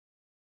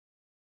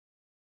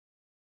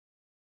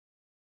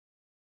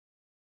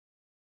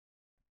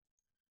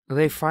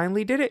They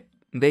finally did it.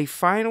 They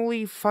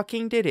finally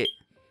fucking did it.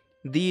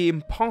 The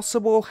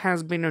impossible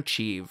has been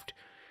achieved.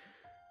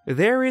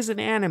 There is an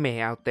anime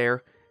out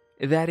there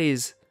that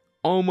is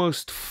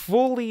almost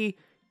fully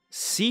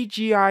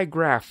CGI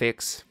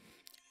graphics,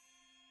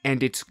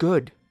 and it's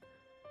good.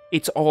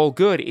 It's all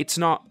good. It's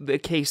not the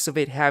case of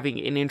it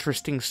having an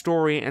interesting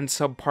story and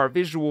subpar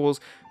visuals,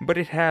 but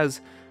it has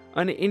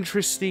an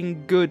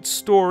interesting, good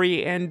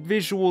story and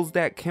visuals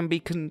that can be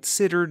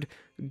considered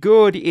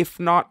good, if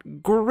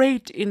not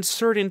great, in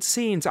certain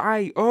scenes.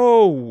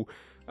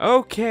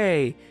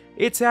 Okay,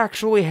 it's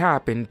actually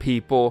happened,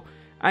 people.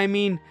 I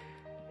mean,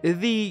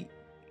 the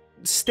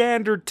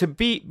standard to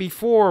beat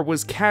before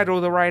was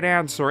Kado the right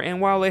answer, and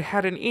while it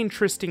had an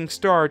interesting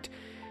start,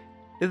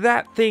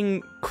 that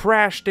thing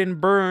crashed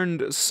and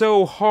burned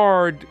so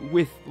hard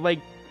with,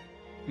 like,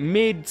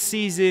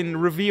 mid-season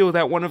reveal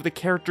that one of the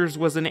characters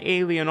was an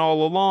alien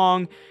all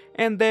along,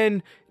 and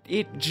then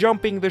it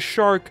jumping the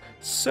shark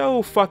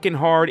so fucking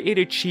hard it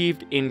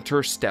achieved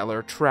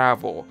interstellar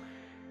travel.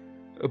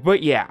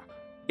 But yeah,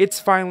 it's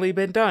finally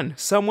been done.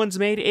 Someone's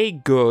made a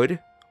good,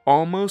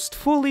 almost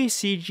fully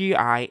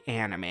CGI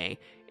anime,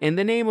 and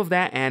the name of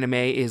that anime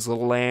is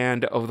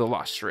Land of the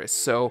Lustrous,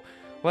 so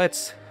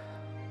let's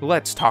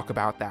talk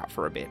about that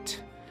for a bit.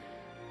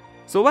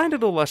 So Land of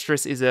the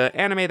Lustrous is an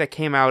anime that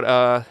came out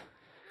a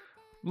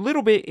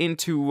little bit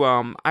into,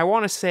 I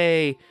want to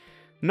say,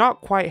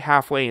 not quite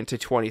halfway into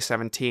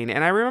 2017,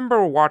 and I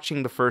remember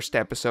watching the first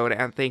episode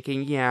and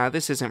thinking, yeah,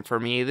 this isn't for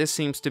me. This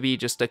seems to be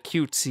just a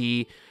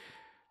cutesy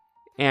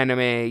anime,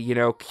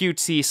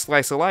 cutesy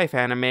slice-of-life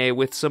anime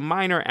with some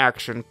minor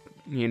action,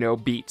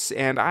 beats,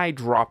 and I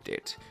dropped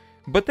it.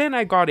 But then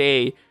I got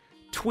a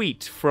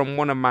tweet from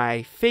one of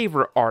my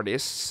favorite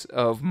artists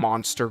of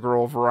Monster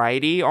Girl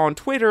variety on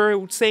Twitter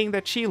saying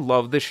that she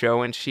loved the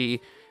show and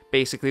she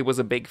basically was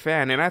a big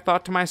fan, and I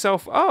thought to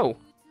myself, oh,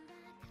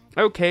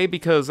 okay,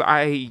 because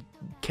I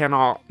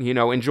cannot,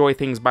 enjoy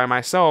things by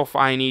myself,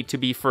 I need to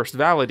be first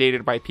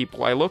validated by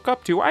people I look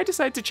up to. I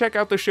decided to check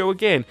out the show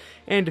again,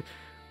 and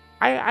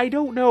I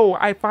don't know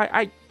if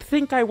I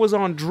think I was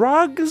on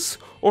drugs,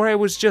 or I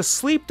was just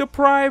sleep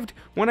deprived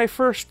when I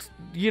first,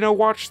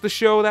 watched the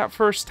show that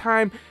first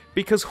time,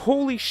 because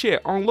holy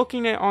shit, on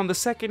looking at it on the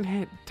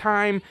second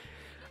time,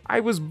 I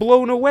was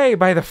blown away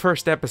by the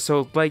first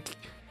episode. Like,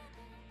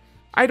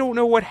 I don't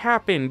know what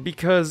happened,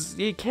 because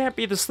it can't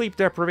be the sleep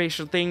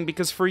deprivation thing,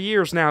 because for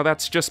years now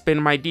that's just been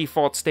my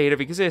default state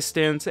of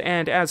existence,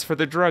 and as for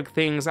the drug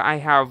things, I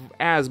have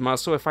asthma,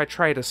 so if I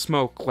try to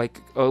smoke, like,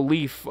 a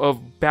leaf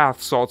of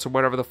bath salts or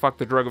whatever the fuck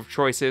the drug of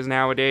choice is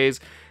nowadays,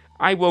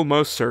 I will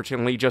most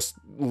certainly just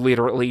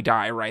literally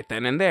die right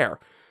then and there.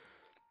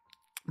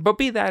 But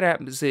be that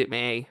as it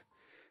may,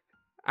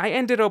 I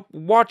ended up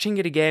watching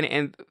it again,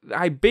 and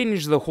I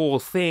binged the whole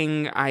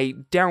thing. I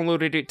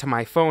downloaded it to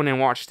my phone and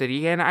watched it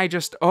again.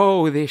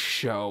 This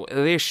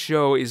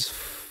show is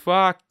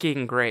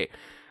fucking great.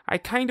 I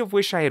kind of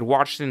wish I had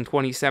watched it in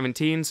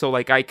 2017, so,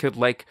 I could,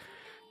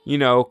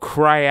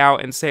 cry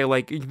out and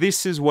say,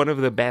 this is one of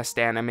the best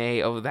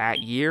anime of that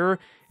year,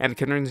 and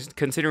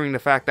considering the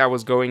fact that I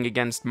was going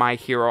against My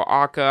Hero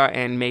Aka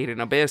and Made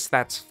in Abyss,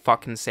 that's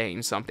fucking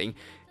saying something.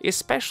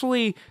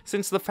 Especially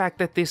since the fact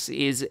that this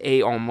is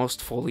a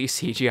almost fully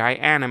CGI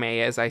anime,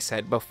 as I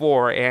said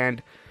before,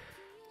 and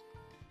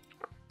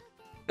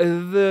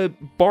the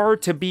bar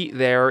to beat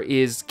there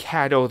is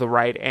Kado the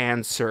right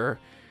answer.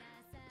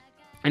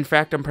 In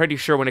fact, I'm pretty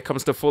sure when it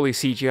comes to fully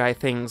CGI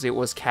things, it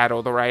was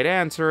Kado the right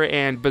answer,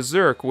 and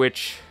Berserk,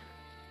 which,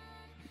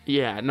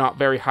 yeah, not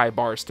very high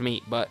bars to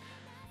meet, but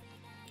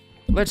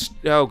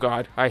oh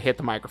god, I hit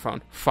the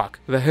microphone. Fuck.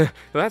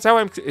 That's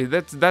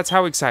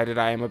how excited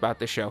I am about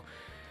this show.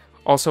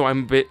 Also,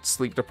 I'm a bit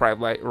sleep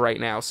deprived right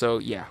now, so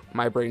yeah,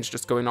 my brain's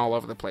just going all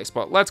over the place,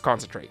 but let's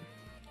concentrate.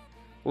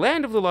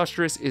 Land of the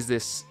Lustrous is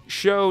this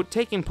show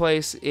taking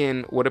place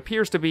in what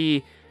appears to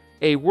be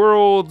a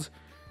world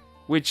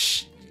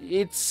which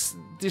it's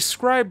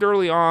described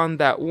early on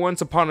that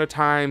once upon a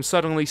time,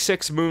 suddenly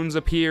 6 moons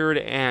appeared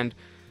and,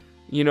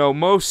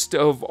 most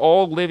of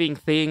all living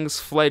things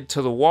fled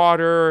to the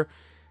water,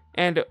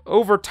 and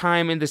over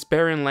time in this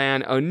barren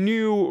land, a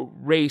new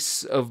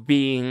race of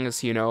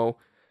beings,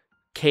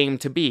 came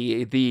to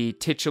be, the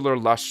titular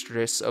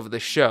Lustrous of the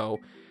show.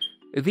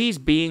 These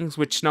beings,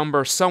 which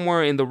number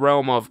somewhere in the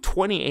realm of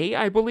 28,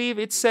 I believe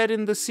it's said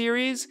in the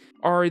series,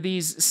 are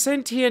these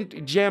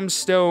sentient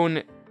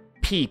gemstone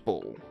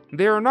people.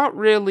 They're not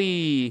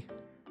really...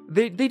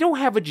 They don't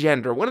have a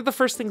gender. One of the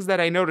first things that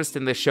I noticed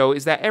in this show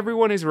is that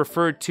everyone is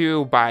referred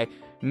to by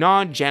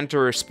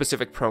non-gender or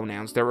specific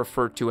pronouns. They're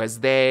referred to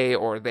as they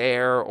or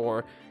their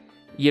or...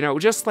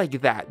 just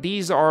like that.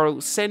 These are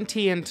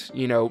sentient,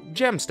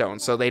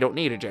 gemstones, so they don't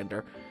need a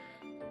gender.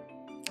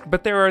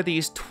 But there are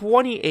these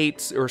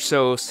 28 or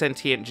so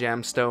sentient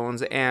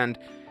gemstones, and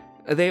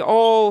they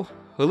all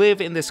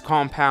live in this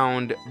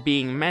compound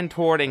being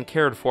mentored and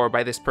cared for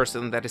by this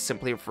person that is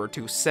simply referred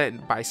to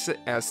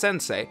as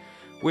Sensei,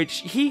 which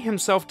he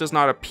himself does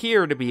not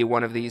appear to be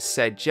one of these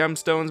said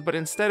gemstones, but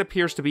instead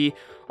appears to be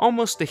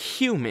almost a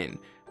human,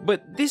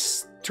 But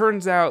this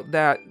turns out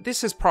that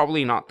this is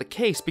probably not the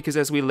case, because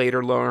as we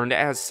later learned,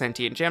 as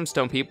sentient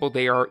gemstone people,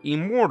 they are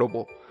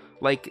immortal.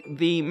 Like,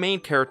 the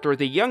main character,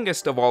 the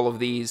youngest of all of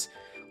these,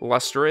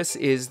 Lustrous,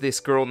 is this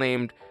girl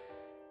named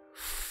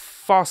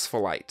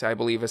Phospholite, I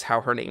believe is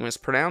how her name is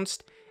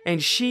pronounced,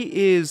 and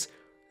she is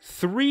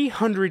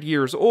 300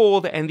 years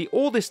old, and the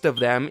oldest of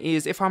them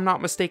is, if I'm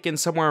not mistaken,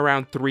 somewhere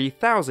around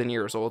 3,000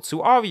 years old,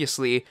 so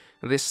obviously,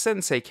 this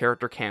sensei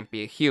character can't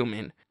be a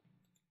human.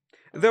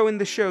 Though in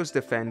the show's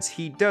defense,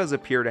 he does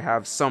appear to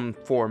have some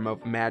form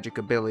of magic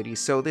ability,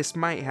 so this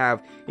might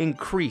have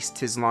increased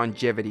his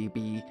longevity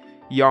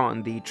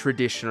beyond the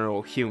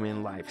traditional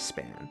human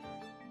lifespan.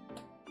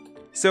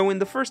 So in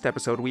the first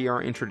episode, we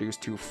are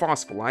introduced to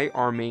Phospholite,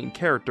 our main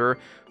character,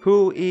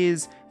 who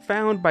is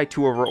found by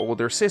two of her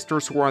older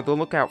sisters who are on the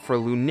lookout for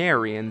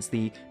Lunarians,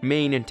 the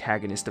main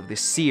antagonist of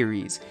this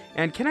series.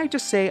 And can I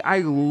just say, I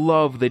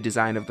love the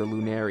design of the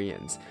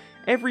Lunarians.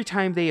 Every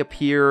time they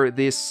appear,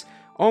 this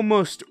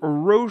almost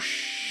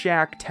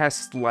Rorschach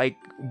test-like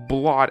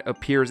blot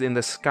appears in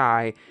the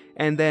sky,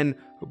 and then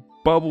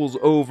bubbles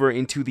over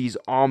into these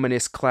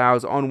ominous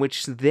clouds on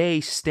which they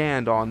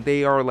stand on.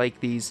 They are like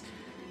these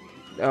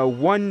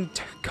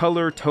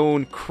one-color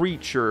tone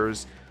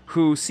creatures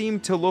who seem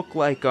to look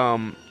like,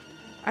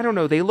 I don't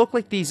know, they look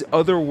like these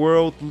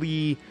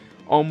otherworldly,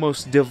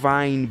 almost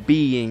divine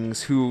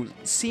beings who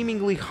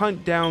seemingly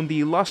hunt down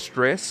the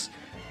Lustrous.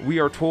 We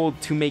are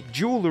told to make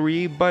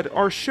jewelry, but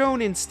are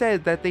shown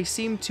instead that they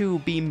seem to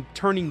be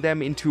turning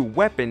them into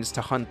weapons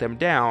to hunt them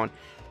down,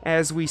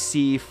 as we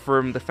see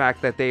from the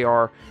fact that they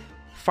are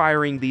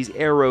firing these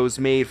arrows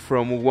made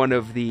from one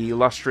of the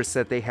Lustrous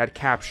that they had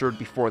captured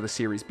before the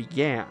series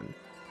began.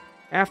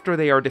 After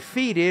they are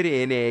defeated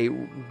in a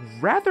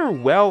rather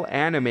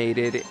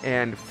well-animated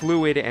and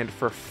fluid and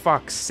for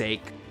fuck's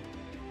sake,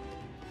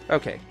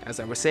 okay, as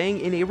I was saying,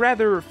 in a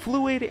rather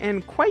fluid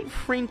and quite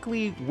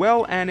frankly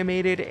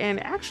well-animated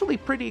and actually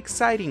pretty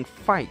exciting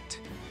fight.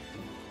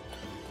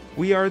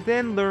 We are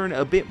then learn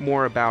a bit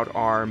more about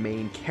our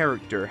main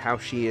character, how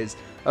she is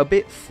a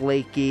bit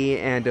flaky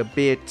and a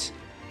bit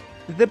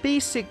the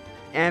basic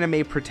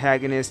anime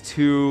protagonist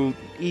who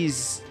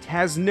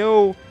has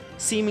no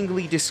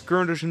seemingly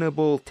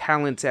discernible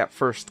talents at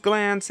first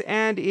glance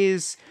and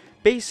is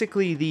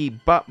basically the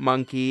butt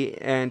monkey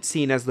and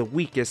seen as the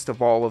weakest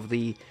of all of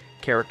the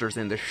characters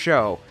in the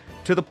show,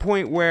 to the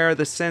point where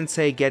the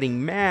sensei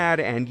getting mad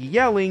and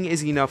yelling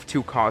is enough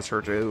to cause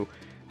her to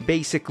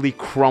basically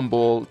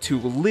crumble to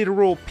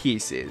literal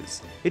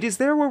pieces. It is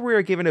there where we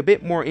are given a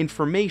bit more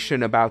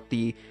information about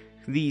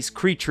these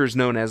creatures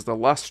known as the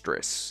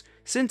Lustrous.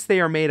 Since they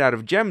are made out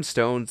of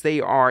gemstones,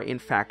 they are in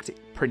fact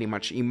pretty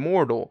much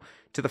immortal,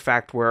 to the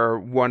fact where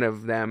one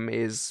of them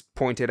is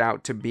pointed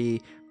out to be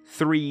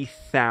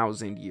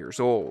 3,000 years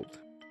old.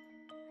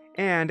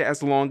 And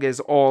as long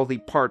as all the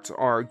parts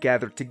are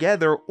gathered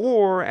together,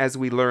 or as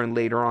we learn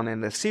later on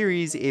in the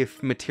series,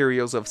 if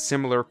materials of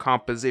similar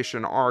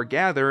composition are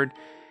gathered,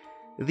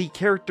 the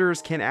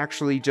characters can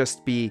actually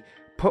just be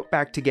put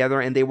back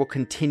together and they will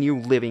continue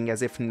living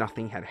as if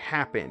nothing had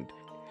happened.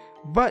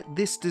 But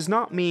this does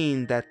not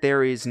mean that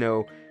there is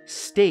no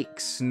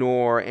stakes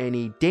nor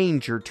any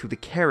danger to the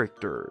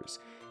characters.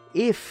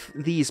 If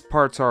these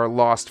parts are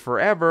lost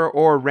forever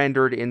or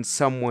rendered in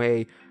some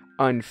way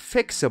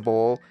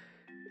unfixable,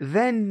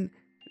 then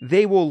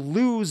they will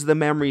lose the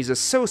memories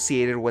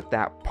associated with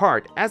that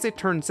part. As it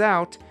turns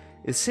out,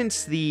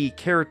 since the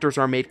characters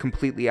are made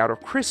completely out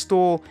of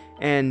crystal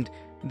and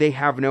they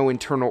have no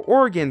internal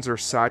organs or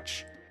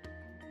such,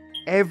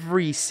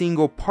 every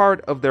single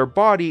part of their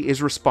body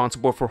is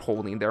responsible for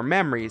holding their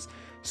memories.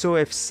 So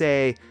if,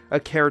 say, a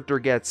character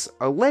gets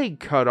a leg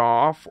cut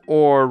off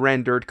or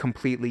rendered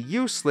completely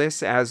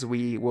useless, as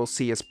we will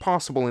see as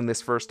possible in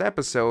this first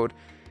episode,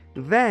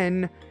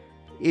 then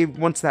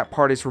once that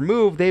part is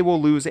removed, they will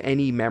lose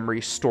any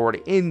memory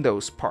stored in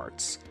those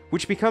parts,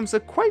 which becomes a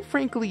quite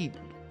frankly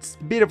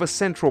bit of a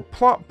central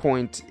plot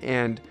point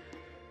and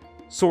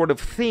sort of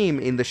theme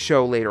in the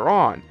show later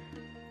on.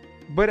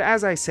 But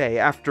as I say,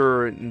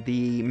 after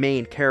the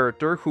main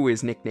character, who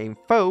is nicknamed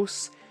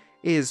Phos,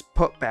 is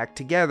put back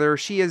together,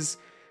 she is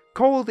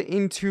called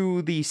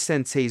into the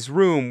sensei's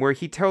room where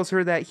he tells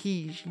her that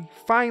he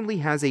finally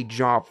has a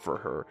job for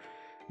her.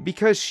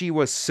 Because she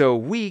was so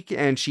weak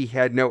and she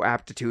had no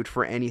aptitude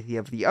for any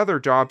of the other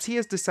jobs, he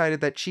has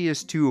decided that she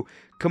is to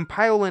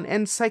compile an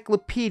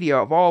encyclopedia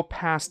of all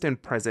past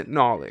and present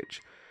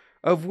knowledge,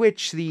 of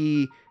which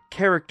the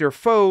character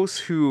Phos,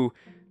 who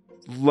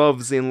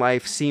loves in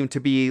life, seem to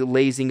be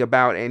lazing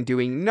about and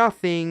doing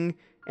nothing,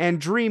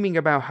 and dreaming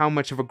about how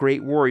much of a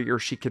great warrior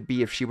she could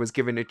be if she was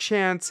given a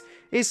chance,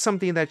 is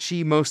something that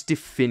she most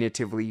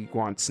definitively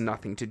wants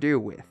nothing to do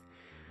with.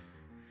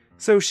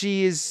 So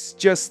she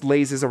just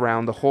lazes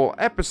around the whole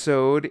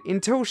episode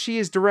until she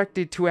is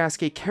directed to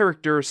ask a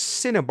character,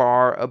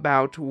 Cinnabar,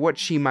 about what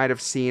she might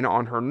have seen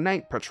on her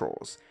night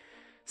patrols.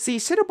 See,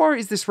 Cinnabar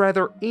is this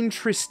rather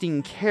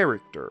interesting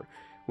character,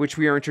 which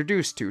we are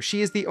introduced to.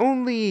 She is the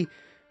only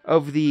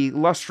of the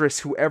Lustrous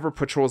who ever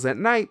patrols at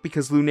night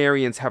because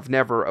Lunarians have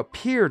never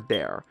appeared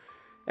there.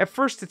 At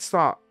first it's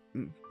thought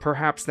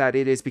perhaps that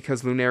it is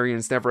because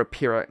Lunarians never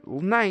appear at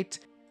night,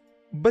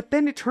 but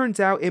then it turns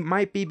out it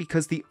might be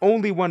because the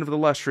only one of the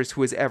Lustrous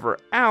who is ever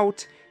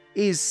out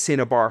is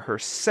Cinnabar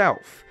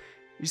herself.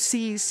 You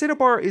see,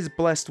 Cinnabar is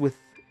blessed with,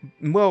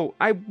 well,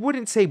 I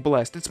wouldn't say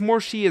blessed, it's more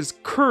she is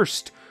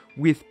cursed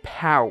with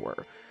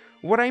power.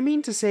 What I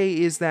mean to say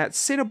is that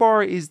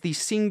Cinnabar is the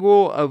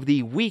single of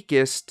the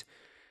weakest,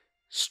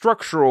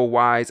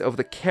 structural-wise, of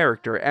the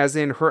character, as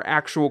in her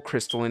actual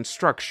crystalline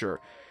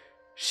structure.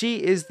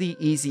 She is the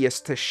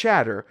easiest to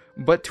shatter,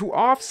 but to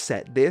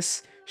offset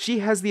this, she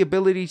has the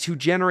ability to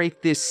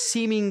generate this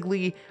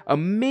seemingly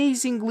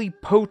amazingly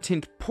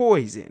potent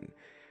poison.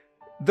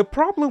 The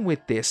problem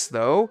with this,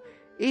 though,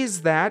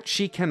 is that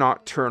she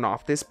cannot turn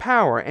off this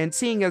power, and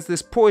seeing as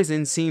this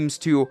poison seems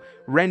to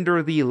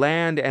render the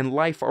land and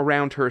life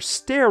around her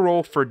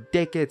sterile for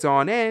decades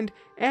on end,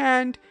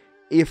 and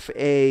if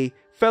a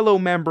fellow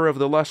member of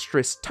the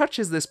Lustrous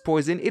touches this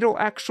poison, it'll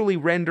actually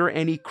render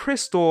any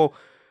crystal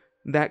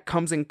that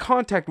comes in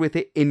contact with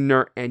it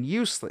inert and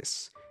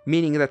useless,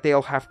 meaning that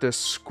they'll have to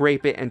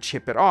scrape it and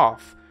chip it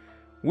off,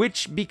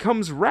 which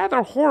becomes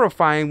rather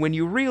horrifying when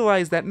you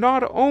realize that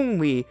not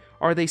only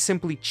are they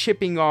simply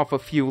chipping off a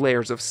few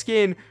layers of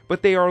skin,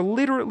 but they are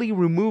literally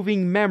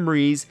removing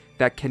memories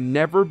that can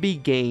never be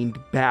gained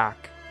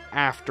back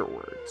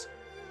afterwards.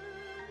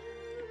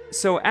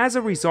 So as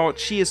a result,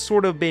 she has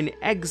sort of been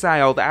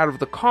exiled out of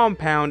the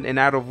compound and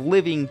out of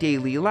living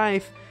daily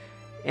life,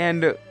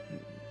 and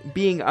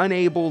being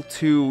unable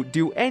to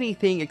do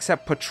anything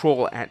except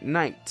patrol at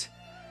night.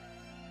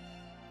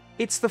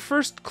 It's the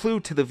first clue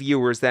to the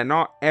viewers that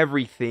not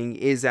everything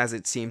is as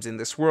it seems in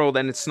this world,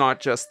 and it's not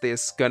just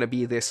gonna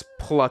be this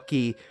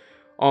plucky,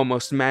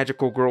 almost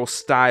magical girl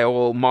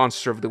style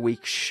Monster of the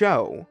Week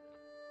show.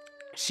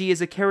 She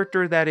is a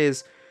character that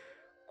is,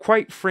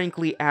 quite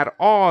frankly, at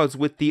odds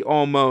with the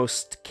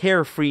almost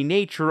carefree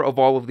nature of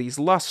all of these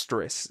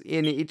Lustrous,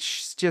 and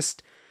it's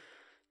just,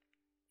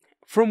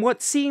 from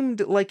what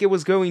seemed like it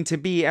was going to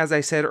be, as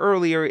I said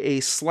earlier, a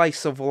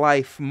slice of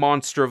life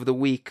Monster of the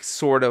Week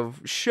sort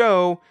of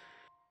show,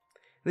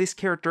 this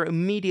character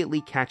immediately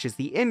catches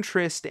the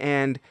interest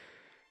and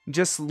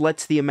just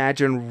lets the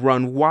Imagine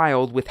run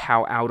wild with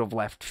how out of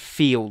left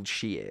field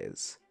she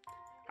is.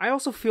 I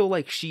also feel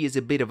like she is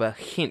a bit of a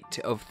hint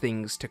of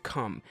things to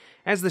come.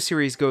 As the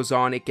series goes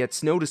on, it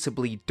gets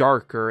noticeably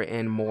darker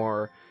and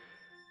more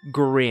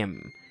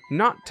grim.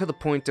 Not to the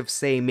point of,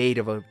 say, Maid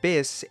of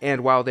Abyss,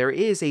 and while there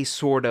is a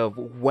sort of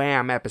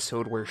wham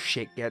episode where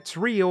shit gets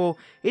real,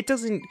 it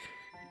doesn't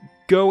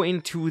go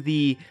into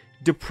the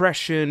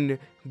depression,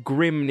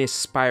 grimness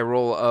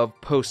spiral of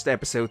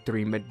post-episode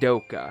 3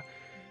 Madoka.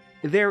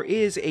 There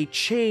is a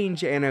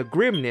change and a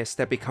grimness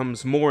that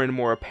becomes more and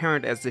more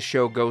apparent as the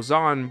show goes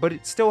on, but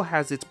it still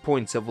has its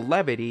points of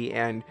levity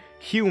and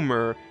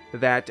humor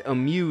that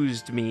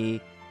amused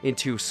me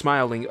into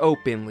smiling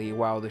openly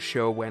while the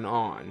show went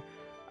on.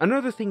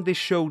 Another thing this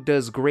show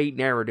does great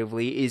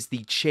narratively is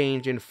the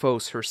change in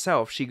Phos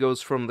herself. She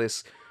goes from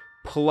this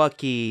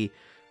plucky,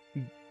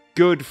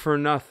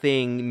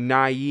 good-for-nothing,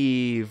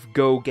 naive,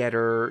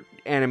 go-getter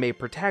anime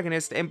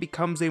protagonist and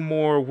becomes a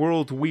more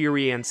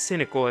world-weary and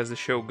cynical as the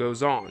show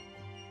goes on.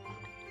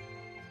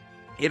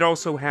 It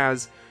also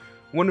has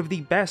one of the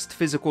best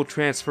physical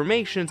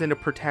transformations in a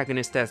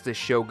protagonist as the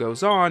show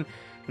goes on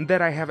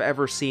that I have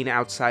ever seen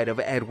outside of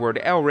Edward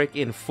Elric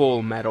in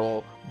Full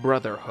Metal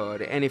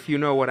Brotherhood, and if you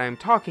know what I'm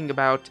talking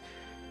about,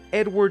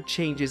 Edward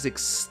changes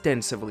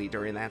extensively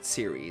during that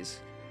series.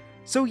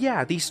 So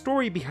yeah, the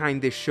story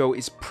behind this show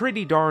is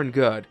pretty darn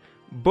good,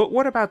 but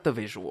what about the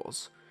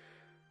visuals?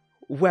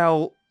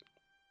 Well,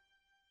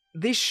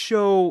 this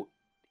show,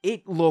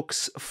 it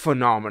looks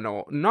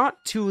phenomenal.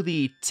 Not to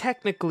the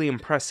technically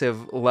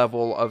impressive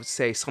level of,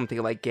 say,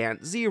 something like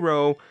Gant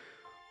Zero,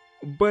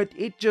 but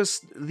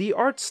the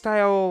art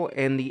style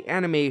and the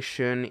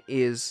animation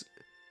is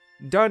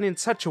done in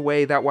such a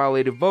way that while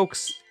it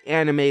evokes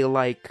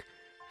anime-like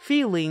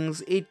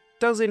feelings, it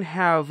doesn't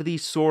have the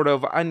sort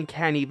of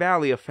uncanny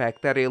valley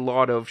effect that a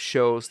lot of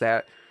shows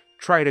that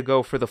try to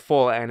go for the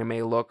full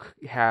anime look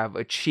have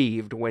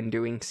achieved when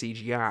doing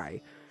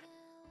CGI.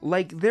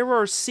 Like, there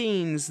are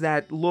scenes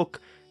that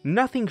look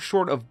nothing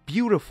short of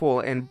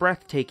beautiful and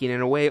breathtaking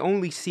in a way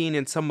only seen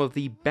in some of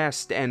the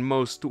best and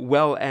most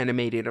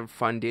well-animated and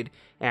funded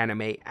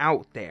anime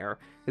out there.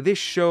 This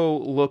show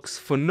looks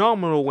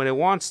phenomenal when it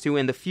wants to,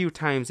 and the few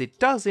times it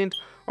doesn't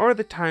are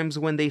the times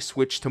when they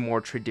switch to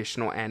more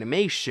traditional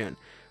animation,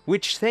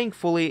 which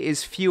thankfully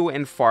is few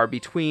and far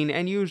between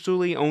and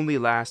usually only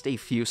last a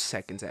few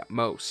seconds at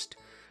most.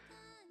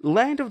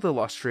 Land of the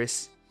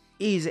Lustrous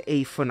is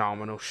a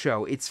phenomenal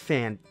show. It's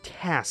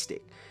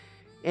fantastic,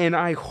 and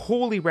I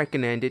wholly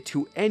recommend it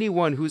to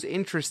anyone who's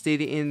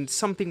interested in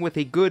something with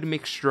a good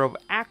mixture of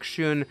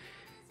action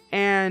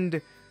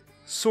and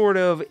sort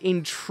of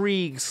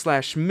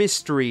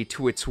intrigue/mystery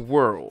to its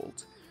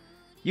world.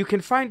 You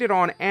can find it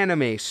on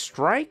Anime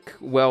Strike.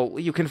 Well,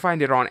 you can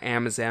find it on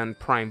Amazon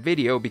Prime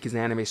Video because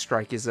Anime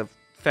Strike is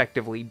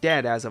effectively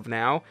dead as of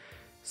now.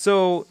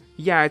 So,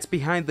 yeah, it's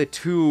behind the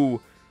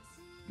two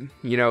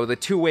the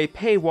two-way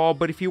paywall,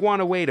 but if you want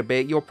to wait a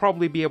bit, you'll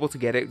probably be able to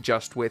get it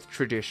just with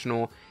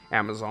traditional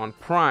Amazon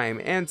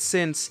Prime. And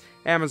since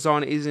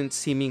Amazon isn't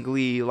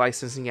seemingly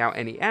licensing out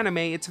any anime,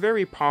 it's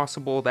very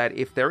possible that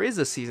if there is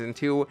a season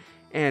 2,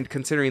 and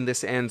considering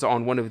this ends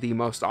on one of the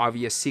most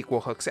obvious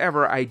sequel hooks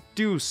ever, I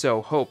do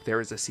so hope there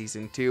is a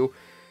season 2,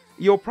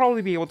 you'll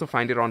probably be able to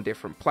find it on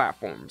different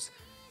platforms.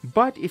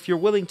 But if you're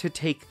willing to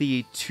take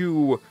the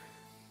two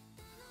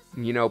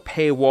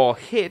paywall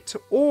hit,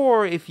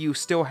 or if you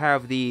still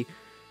have the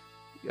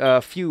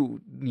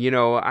few,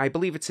 I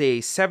believe it's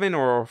a 7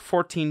 or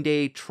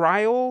 14-day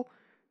trial,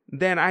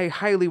 then I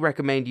highly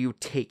recommend you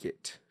take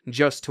it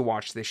just to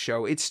watch this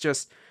show. It's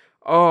just,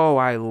 oh,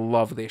 I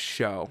love this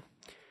show.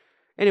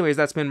 Anyways,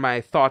 that's been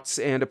my thoughts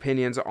and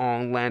opinions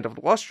on Land of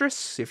the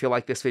Lustrous. If you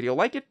like this video,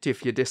 like it.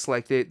 If you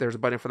disliked it, there's a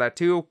button for that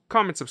too.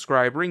 Comment,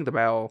 subscribe, ring the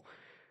bell.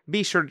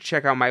 Be sure to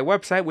check out my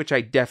website, which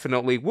I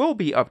definitely will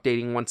be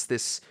updating once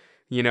this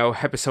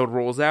episode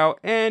rolls out,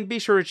 and be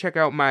sure to check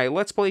out my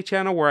Let's Play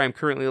channel, where I'm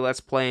currently Let's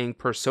Playing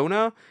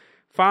Persona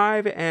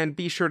 5, and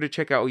be sure to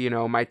check out,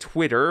 my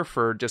Twitter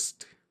for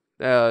just,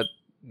 I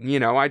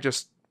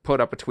just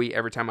put up a tweet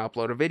every time I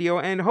upload a video,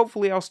 and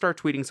hopefully I'll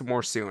start tweeting some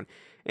more soon.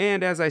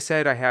 And as I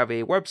said, I have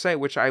a website,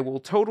 which I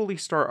will totally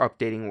start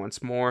updating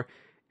once more,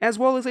 as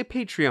well as a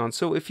Patreon,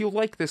 so if you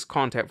like this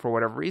content for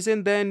whatever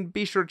reason, then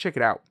be sure to check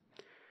it out.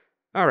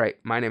 Alright,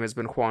 my name has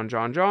been Juan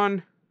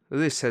John.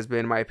 This has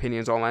been my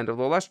opinions on Land of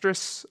the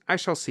Lustrous. I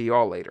shall see you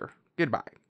all later. Goodbye.